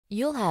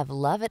You'll have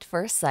love at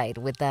first sight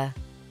with the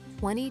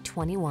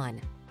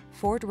 2021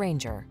 Ford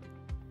Ranger.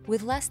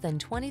 With less than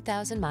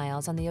 20,000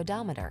 miles on the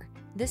odometer,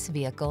 this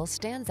vehicle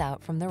stands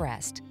out from the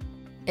rest.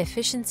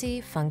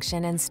 Efficiency,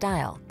 function, and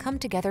style come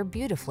together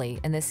beautifully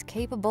in this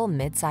capable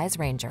midsize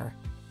Ranger.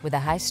 With a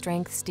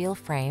high-strength steel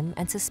frame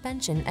and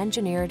suspension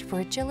engineered for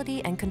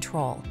agility and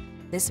control,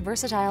 this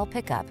versatile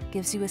pickup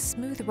gives you a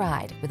smooth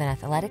ride with an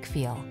athletic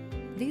feel.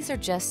 These are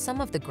just some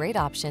of the great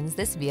options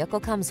this vehicle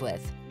comes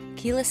with: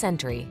 keyless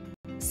entry,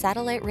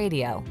 satellite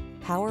radio,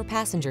 power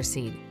passenger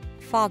seat,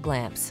 fog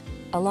lamps,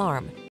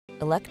 alarm,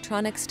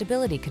 electronic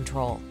stability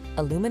control,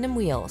 aluminum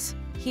wheels,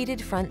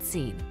 heated front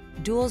seat,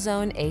 dual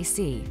zone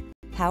AC,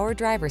 power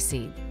driver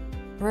seat.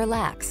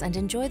 Relax and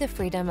enjoy the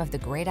freedom of the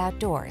great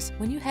outdoors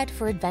when you head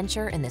for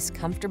adventure in this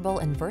comfortable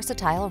and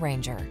versatile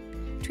Ranger.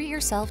 Treat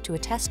yourself to a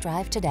test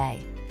drive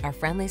today. Our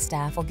friendly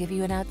staff will give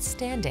you an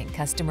outstanding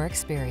customer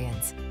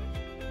experience.